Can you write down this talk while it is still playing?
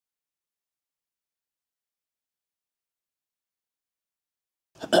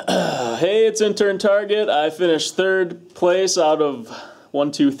Hey, it's Intern Target. I finished third place out of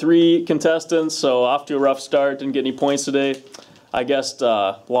 1, 2, 3 contestants, so off to a rough start. Didn't get any points today. I guessed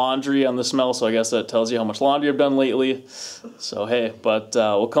laundry on the smell, so I guess that tells you how much laundry I've done lately. So hey, but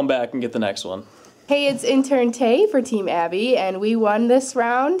we'll come back and get the next one. Hey, it's Intern Tay for Team Abby, and we won this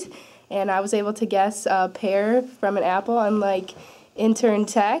round, and I was able to guess a pear from an apple, unlike Intern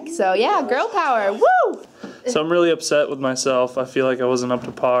Tech. So yeah, girl power, woo! So I'm really upset with myself. I feel like I wasn't up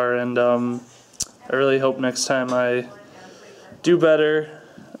to par, and I really hope next time I do better.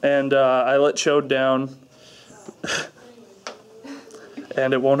 And I let Chode down,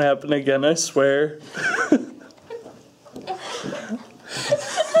 and it won't happen again, I swear.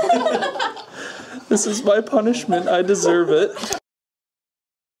 This is my punishment. I deserve it.